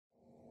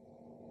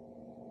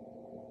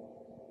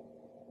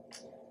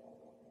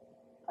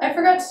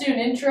forgot to do an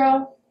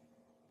intro.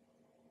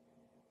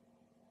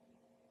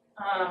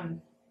 I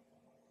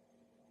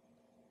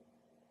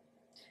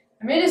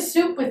made a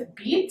soup with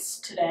beets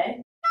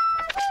today.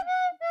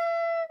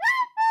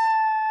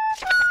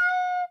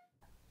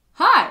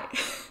 Hi!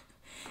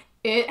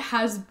 It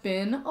has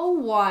been a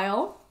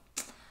while.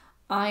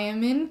 I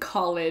am in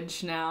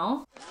college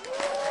now.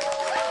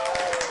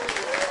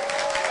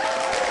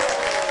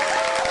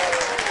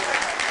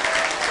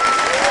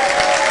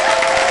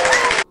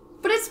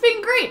 But it's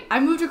been great. I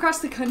moved across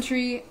the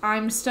country.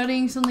 I'm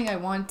studying something I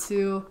want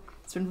to.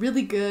 It's been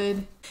really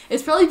good.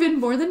 It's probably been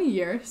more than a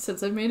year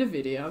since I've made a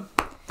video.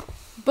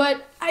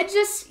 But I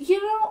just,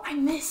 I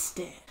missed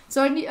it.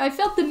 So I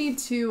felt the need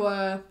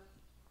to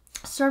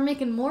start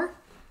making more.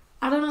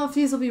 I don't know if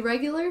these will be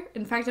regular.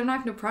 In fact, I'm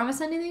not going to promise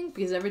anything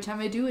because every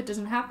time I do, it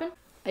doesn't happen.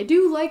 I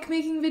do like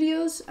making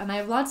videos, and I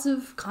have lots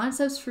of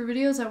concepts for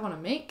videos I want to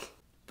make,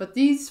 but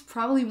these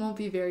probably won't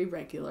be very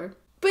regular.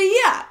 But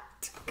yeah,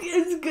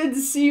 it's good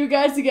to see you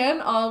guys again,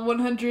 all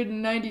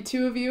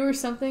 192 of you or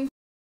something.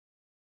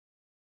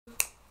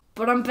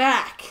 But I'm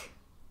back.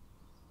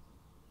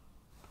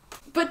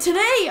 But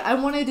today, I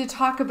wanted to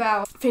talk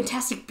about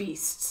Fantastic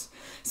Beasts.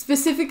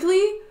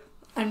 Specifically,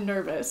 I'm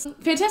nervous.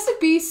 Fantastic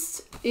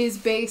Beasts is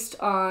based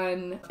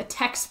on a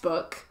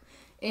textbook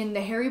in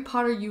the Harry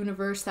Potter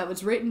universe that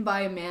was written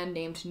by a man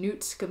named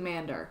Newt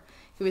Scamander.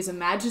 He was a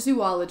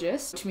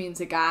magizoologist, which means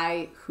a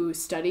guy who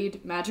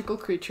studied magical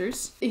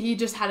creatures. He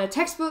just had a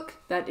textbook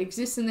that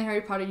exists in the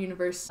Harry Potter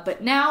universe,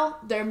 but now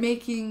they're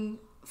making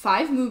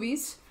 5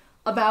 movies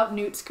about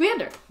Newt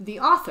Scamander, the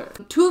author.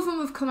 2 of them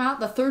have come out,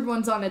 the 3rd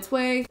one's on its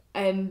way,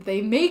 and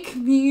they make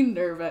me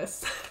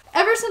nervous.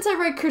 Ever since I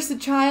read Cursed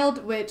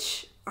Child,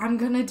 which I'm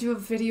gonna do a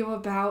video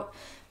about,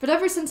 but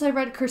ever since I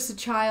read Cursed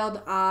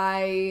Child,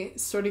 I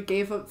sort of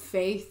gave up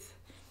faith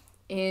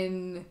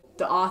in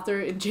the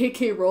author, in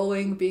J.K.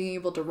 Rowling being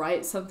able to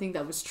write something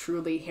that was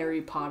truly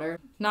Harry Potter.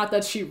 Not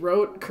that she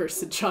wrote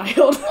Cursed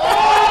Child.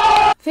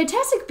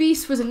 Fantastic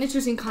Beasts was an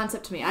interesting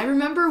concept to me. I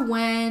remember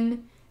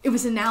when it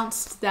was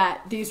announced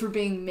that these were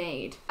being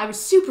made. I was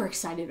super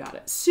excited about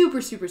it. Super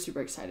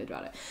excited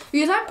about it.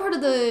 Because I'm part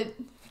of the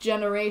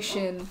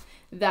generation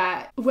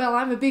that, well,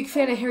 I'm a big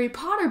fan of Harry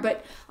Potter,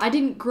 but I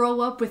didn't grow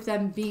up with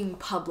them being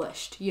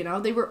published,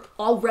 They were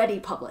already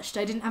published.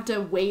 I didn't have to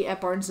wait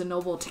at Barnes &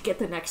 Noble to get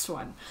the next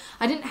one.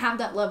 I didn't have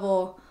that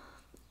level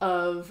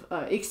of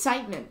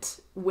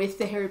excitement with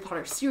the Harry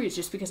Potter series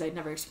just because I'd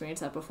never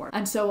experienced that before.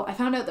 And so I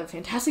found out that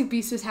Fantastic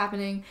Beasts was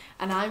happening,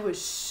 and I was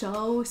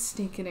so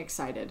stinking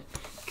excited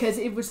because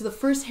it was the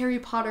first Harry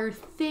Potter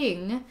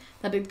thing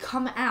that had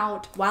come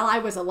out while I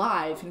was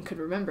alive and could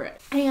remember it.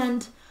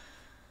 And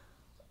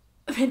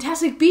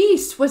Fantastic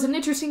Beasts was an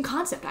interesting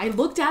concept. I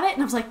looked at it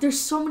and I was like, there's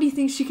so many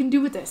things she can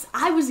do with this.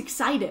 I was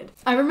excited.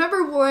 I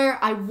remember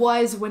where I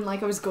was when I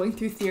was going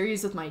through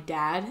theories with my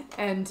dad,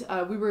 and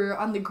we were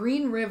on the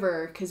Green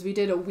River because we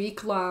did a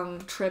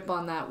week-long trip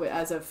on that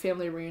as a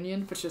family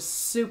reunion, which was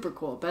super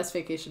cool. Best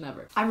vacation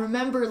ever. I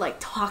remember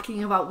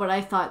talking about what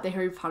I thought the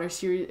Harry Potter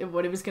series,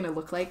 what it was going to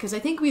look like, because I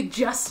think we had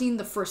just seen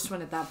the first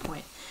one at that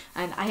point.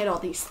 And I had all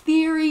these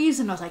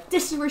theories and I was like,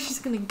 this is where she's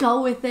going to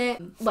go with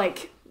it.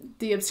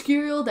 The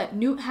obscurial that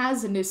Newt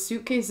has in his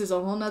suitcase is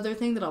a whole nother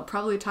thing that I'll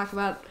probably talk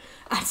about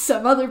at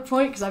some other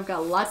point because I've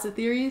got lots of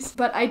theories.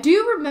 But I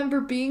do remember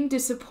being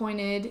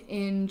disappointed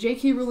in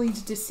J.K.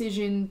 Rowling's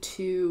decision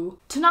to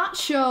not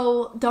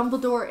show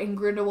Dumbledore and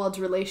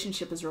Grindelwald's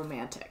relationship as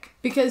romantic.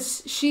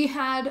 Because she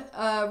had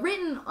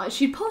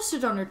she'd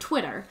posted on her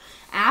Twitter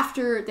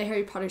after the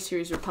Harry Potter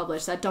series were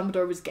published that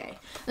Dumbledore was gay.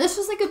 And this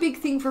was a big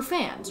thing for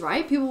fans,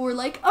 right? People were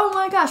like, oh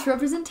my gosh,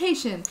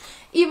 representation.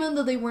 Even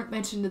though they weren't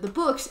mentioned in the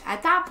books,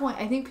 at that point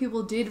I think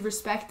people did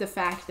respect the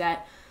fact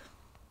that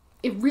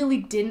it really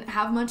didn't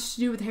have much to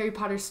do with Harry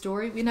Potter's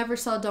story. We never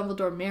saw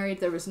Dumbledore married.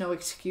 There was no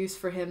excuse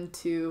for him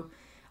to...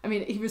 I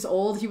mean, he was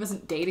old. He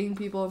wasn't dating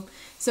people.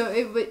 So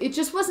it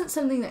just wasn't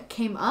something that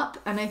came up.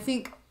 And I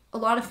think a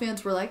lot of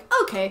fans were like,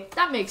 okay,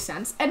 that makes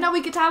sense. And now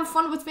we get to have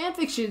fun with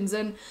fanfictions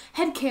and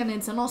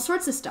headcanons and all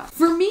sorts of stuff.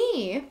 For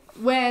me,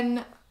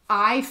 when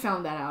I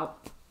found that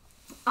out,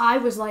 I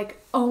was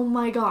like, oh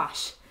my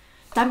gosh.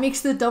 That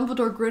makes the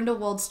Dumbledore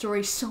Grindelwald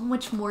story so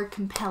much more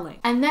compelling.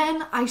 And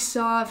then I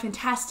saw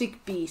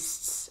Fantastic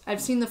Beasts.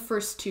 I've seen the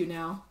first 2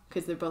 now,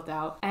 because they're both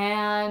out.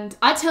 And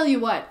I tell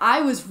you what,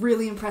 I was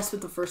really impressed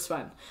with the first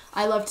one.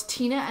 I loved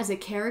Tina as a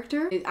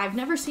character. I've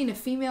never seen a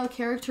female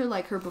character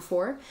like her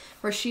before,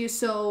 where she is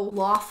so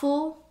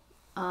lawful,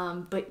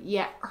 but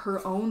yet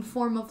her own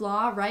form of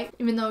law, right?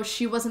 Even though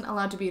she wasn't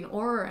allowed to be an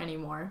Auror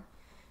anymore.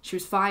 She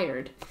was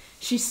fired.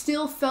 She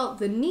still felt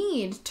the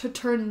need to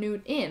turn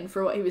Newt in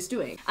for what he was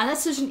doing. And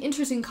that's such an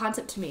interesting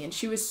concept to me. And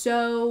she was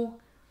so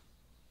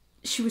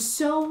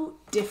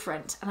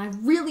different. And I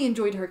really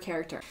enjoyed her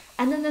character.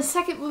 And then the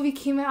second movie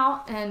came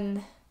out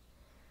and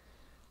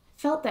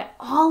felt that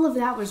all of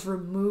that was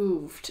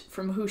removed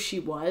from who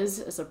she was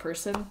as a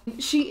person.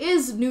 She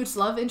is Newt's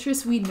love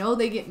interest. We know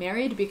they get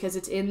married because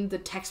it's in the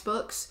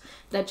textbooks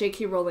that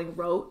J.K. Rowling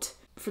wrote.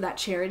 for that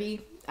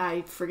charity.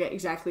 I forget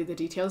exactly the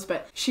details,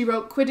 but she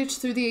wrote Quidditch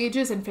Through the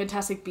Ages and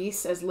Fantastic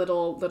Beasts as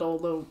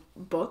little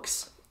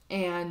books.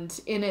 And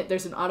in it,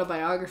 there's an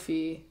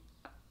biography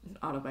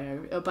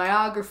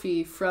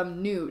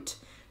from Newt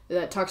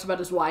that talks about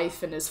his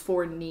wife and his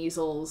 4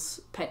 Kneasels,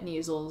 pet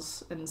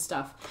Kneasels and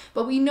stuff.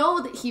 But we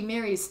know that he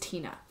marries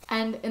Tina.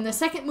 And in the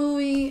second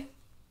movie,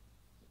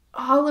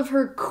 all of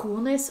her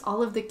coolness,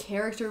 all of the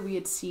character we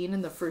had seen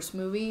in the first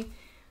movie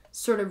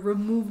sort of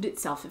removed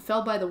itself. It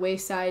fell by the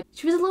wayside.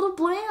 She was a little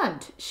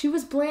bland. She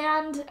was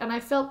bland, and I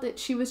felt that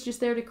she was just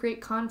there to create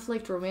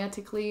conflict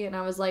romantically, and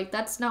I was like,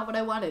 that's not what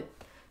I wanted.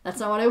 That's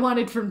not what I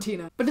wanted from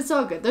Tina. But it's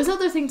all good. There's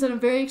other things that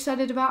I'm very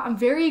excited about. I'm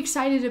very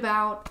excited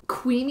about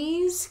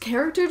Queenie's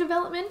character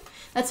development.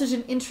 That's such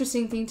an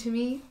interesting thing to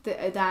me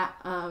that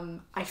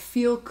I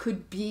feel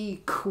could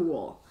be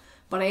cool.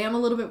 But I am a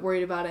little bit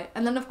worried about it.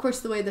 And then, of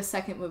course, the way the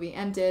second movie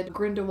ended,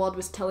 Grindelwald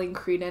was telling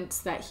Credence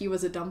that he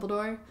was a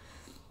Dumbledore.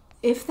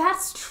 If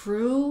that's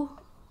true,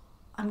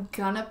 I'm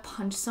gonna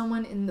punch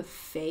someone in the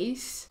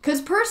face.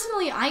 Because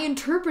personally, I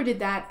interpreted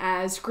that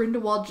as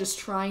Grindelwald just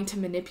trying to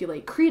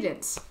manipulate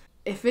Credence.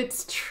 If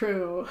it's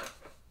true,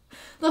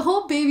 the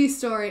whole baby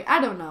story,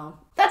 I don't know.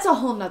 That's a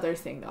whole nother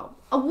thing though.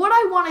 What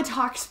I want to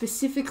talk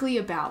specifically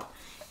about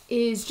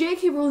is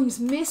J.K.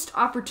 Rowling's missed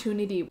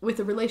opportunity with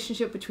the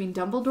relationship between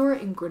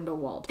Dumbledore and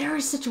Grindelwald. There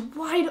is such a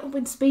wide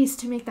open space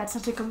to make that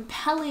such a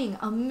compelling,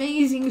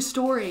 amazing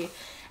story,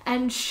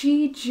 and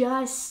she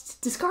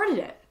just discarded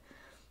it.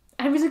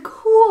 And it was a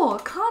cool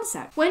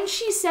concept. When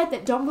she said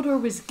that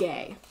Dumbledore was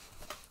gay,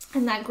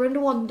 and that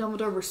Grindelwald and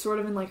Dumbledore were sort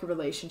of in like a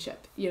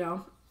relationship, you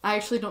know? I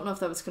actually don't know if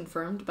that was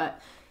confirmed, but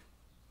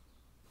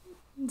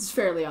it's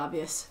fairly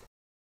obvious.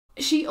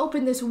 She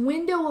opened this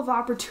window of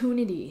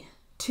opportunity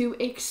to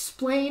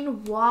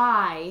explain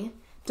why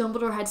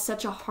Dumbledore had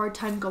such a hard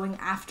time going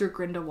after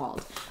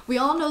Grindelwald. We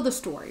all know the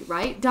story,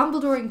 right?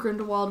 Dumbledore and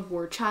Grindelwald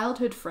were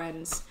childhood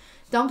friends.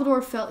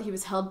 Dumbledore felt he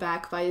was held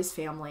back by his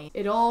family.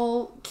 It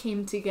all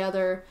came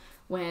together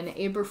when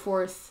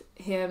Aberforth,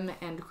 him,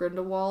 and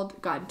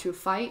Grindelwald got into a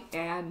fight,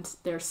 and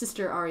their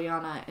sister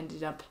Ariana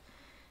ended up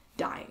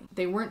dying.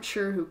 They weren't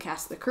sure who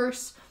cast the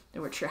curse. They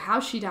weren't sure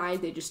how she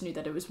died. They just knew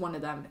that it was one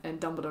of them.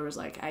 And Dumbledore was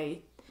like,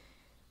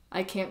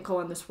 I can't go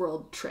on this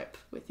world trip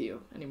with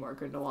you anymore,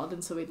 Grindelwald.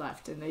 And so he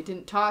left. And they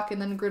didn't talk.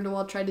 And then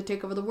Grindelwald tried to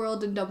take over the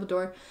world. And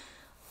Dumbledore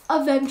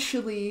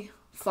eventually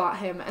fought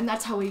him. And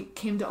that's how he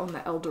came to own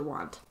the Elder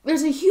Wand.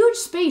 There's a huge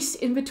space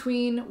in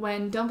between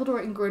when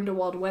Dumbledore and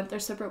Grindelwald went their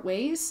separate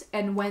ways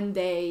and when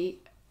they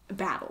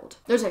battled.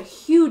 There's a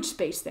huge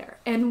space there.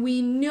 And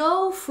we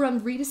know from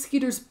Rita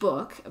Skeeter's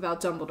book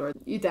about Dumbledore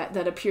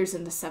that appears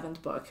in the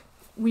 7th book.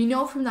 We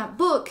know from that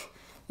book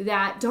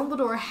that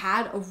Dumbledore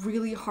had a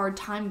really hard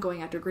time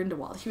going after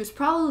Grindelwald. He was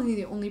probably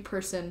the only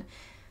person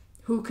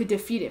who could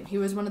defeat him. He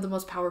was one of the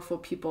most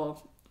powerful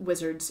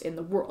wizards in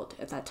the world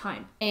at that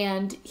time.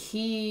 And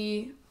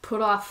he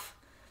put off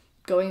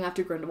going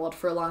after Grindelwald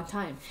for a long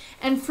time.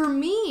 And for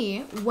me,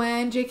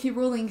 when J.K.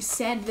 Rowling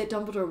said that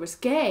Dumbledore was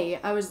gay,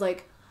 I was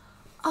like,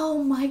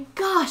 oh my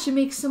gosh, it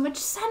makes so much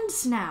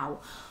sense now.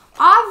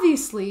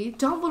 Obviously,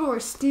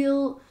 Dumbledore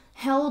still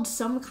held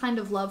some kind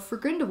of love for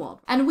Grindelwald.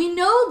 And we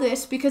know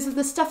this because of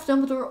the stuff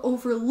Dumbledore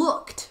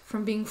overlooked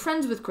from being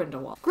friends with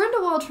Grindelwald.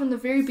 Grindelwald from the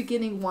very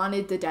beginning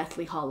wanted the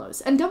Deathly Hallows,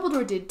 and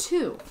Dumbledore did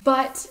too.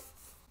 But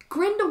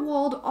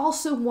Grindelwald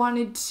also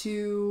wanted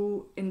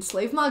to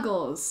enslave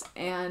muggles,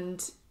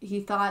 and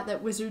he thought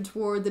that wizards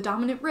were the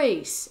dominant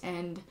race,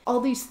 and all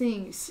these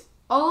things.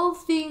 All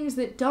things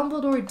that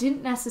Dumbledore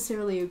didn't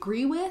necessarily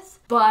agree with,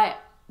 but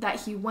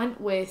that he went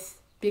with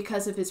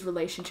because of his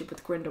relationship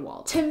with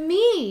Grindelwald. To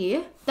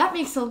me, that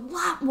makes a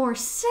lot more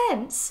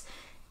sense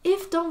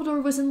if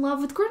Dumbledore was in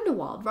love with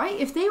Grindelwald, right?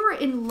 If they were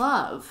in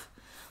love,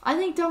 I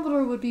think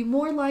Dumbledore would be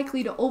more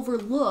likely to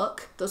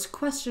overlook those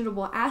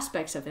questionable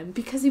aspects of him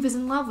because he was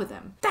in love with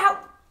him.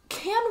 That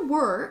can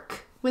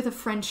work with a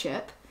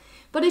friendship,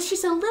 but it's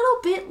just a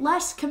little bit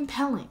less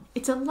compelling.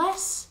 It's a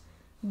less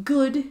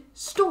good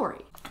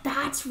story.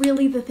 That's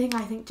really the thing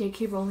I think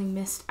J.K. Rowling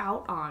missed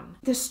out on.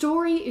 The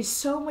story is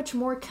so much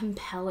more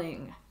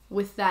compelling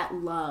with that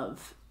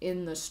love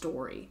in the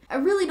story. I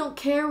really don't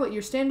care what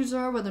your standards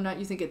are, whether or not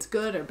you think it's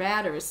good or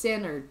bad or a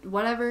sin or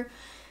whatever.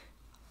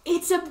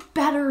 It's a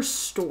better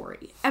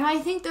story. And I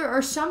think there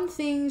are some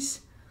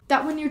things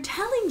that when you're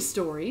telling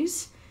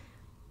stories,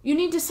 you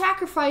need to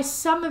sacrifice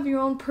some of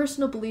your own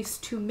personal beliefs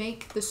to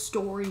make the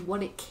story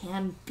what it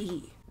can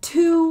be.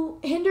 To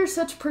hinder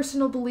such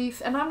personal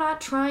belief, and I'm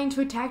not trying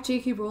to attack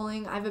J.K.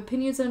 Rowling. I have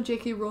opinions on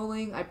J.K.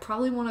 Rowling. I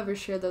probably won't ever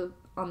share them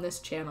on this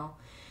channel.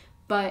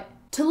 But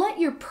to let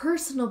your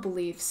personal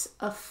beliefs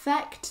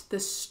affect the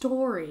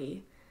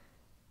story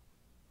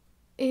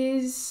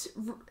is...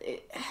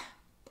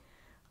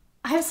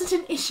 I have such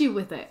an issue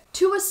with it.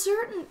 To a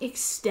certain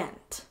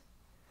extent,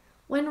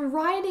 when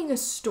writing a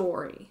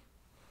story,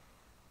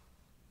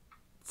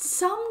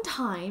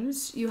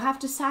 sometimes you have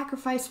to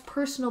sacrifice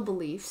personal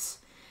beliefs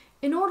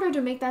in order to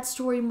make that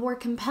story more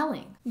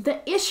compelling.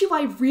 The issue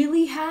I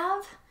really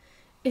have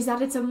is that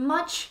it's a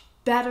much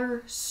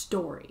better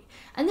story.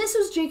 And this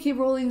was J.K.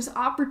 Rowling's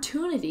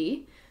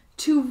opportunity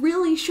to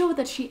really show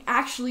that she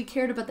actually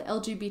cared about the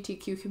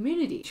LGBTQ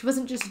community. She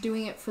wasn't just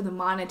doing it for the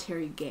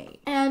monetary gain.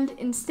 And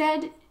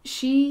instead,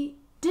 she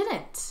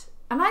didn't.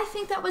 And I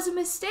think that was a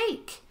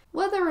mistake.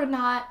 Whether or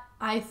not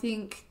I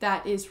think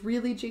that is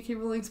really J.K.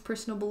 Rowling's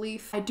personal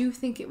belief, I do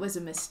think it was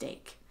a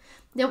mistake.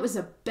 That was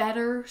a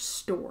better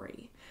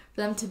story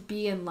for them to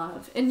be in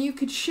love. And you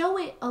could show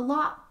it a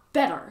lot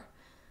better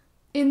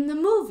in the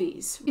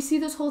movies. You see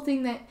this whole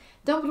thing that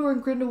Dumbledore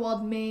and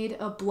Grindelwald made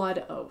a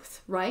blood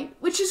oath, right?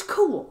 Which is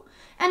cool.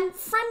 And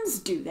friends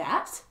do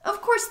that.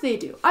 Of course they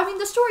do. I mean,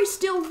 the story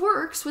still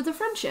works with a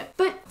friendship.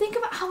 But think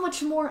about how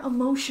much more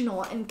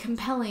emotional and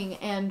compelling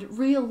and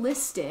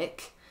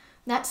realistic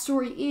that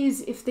story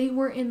is if they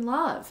were in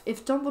love.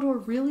 If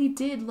Dumbledore really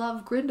did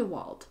love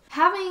Grindelwald.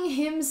 Having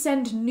him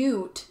send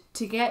Newt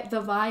to get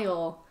the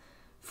vial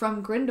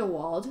from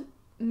Grindelwald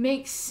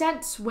makes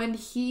sense when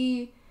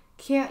he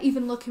can't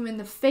even look him in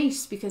the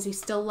face because he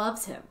still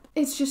loves him.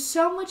 It's just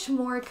so much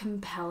more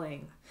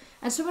compelling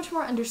and so much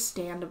more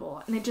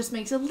understandable, and it just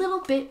makes a little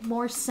bit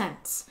more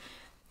sense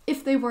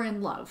if they were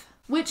in love,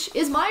 which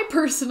is my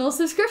personal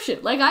subscription.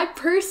 Like, I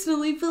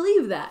personally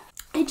believe that.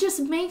 It just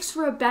makes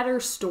for a better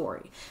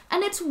story.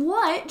 And it's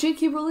what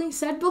J.K. Rowling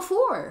said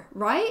before,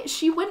 right?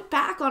 She went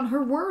back on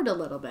her word a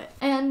little bit.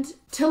 And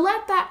to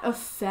let that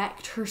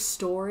affect her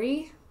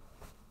story,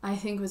 I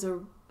think was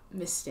a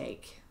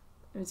mistake.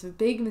 It was a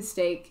big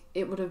mistake.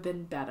 It would have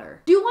been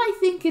better. Do I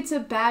think it's a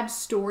bad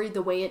story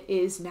the way it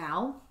is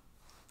now?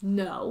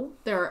 No.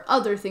 There are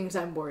other things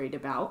I'm worried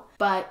about.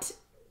 But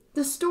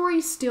the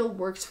story still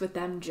works with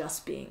them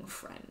just being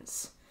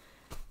friends.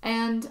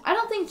 And I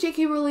don't think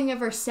J.K. Rowling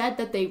ever said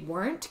that they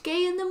weren't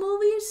gay in the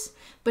movies,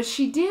 but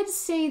she did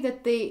say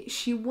that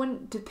she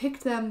wouldn't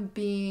depict them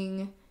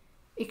being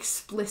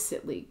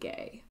explicitly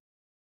gay.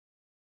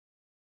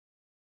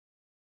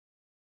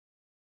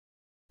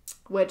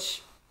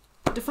 Which,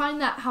 define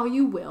that how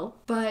you will,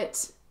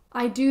 but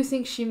I do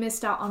think she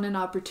missed out on an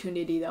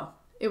opportunity though.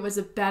 It was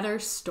a better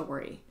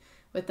story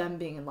with them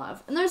being in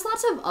love. And there's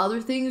lots of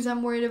other things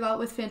I'm worried about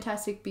with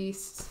Fantastic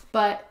Beasts,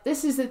 but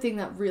this is the thing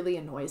that really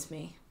annoys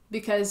me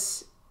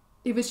because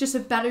it was just a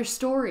better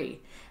story.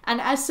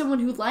 And as someone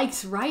who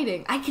likes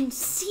writing, I can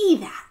see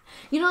that.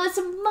 You know, it's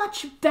a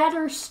much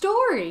better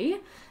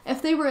story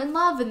if they were in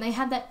love and they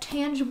had that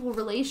tangible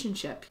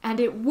relationship. And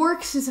it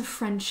works as a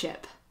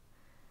friendship.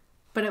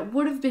 But it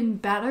would have been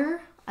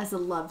better as a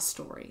love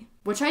story,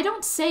 which I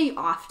don't say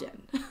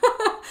often.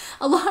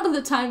 A lot of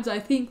the times I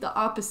think the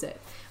opposite.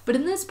 But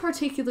in this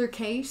particular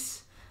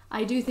case,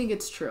 I do think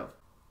it's true.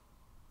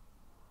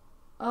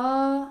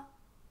 And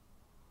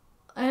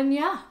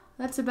yeah,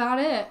 that's about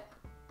it.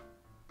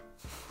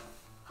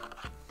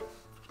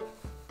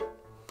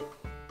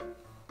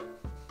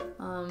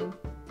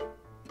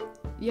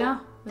 Yeah,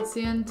 that's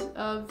the end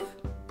of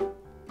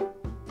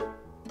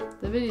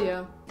the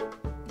video.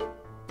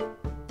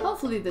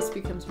 Hopefully this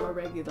becomes more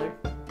regular.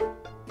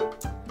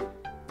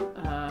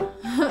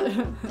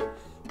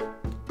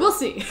 We'll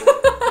see.